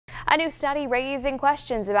A new study raising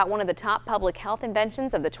questions about one of the top public health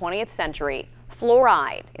inventions of the 20th century,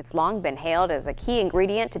 fluoride. It's long been hailed as a key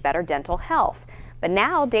ingredient to better dental health. But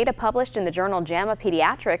now, data published in the journal JAMA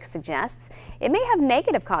Pediatrics suggests it may have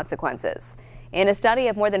negative consequences. In a study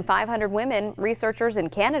of more than 500 women, researchers in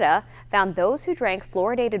Canada found those who drank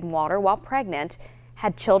fluoridated water while pregnant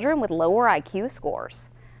had children with lower IQ scores.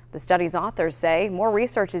 The study's authors say more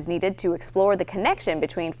research is needed to explore the connection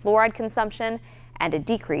between fluoride consumption and a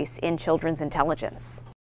decrease in children's intelligence.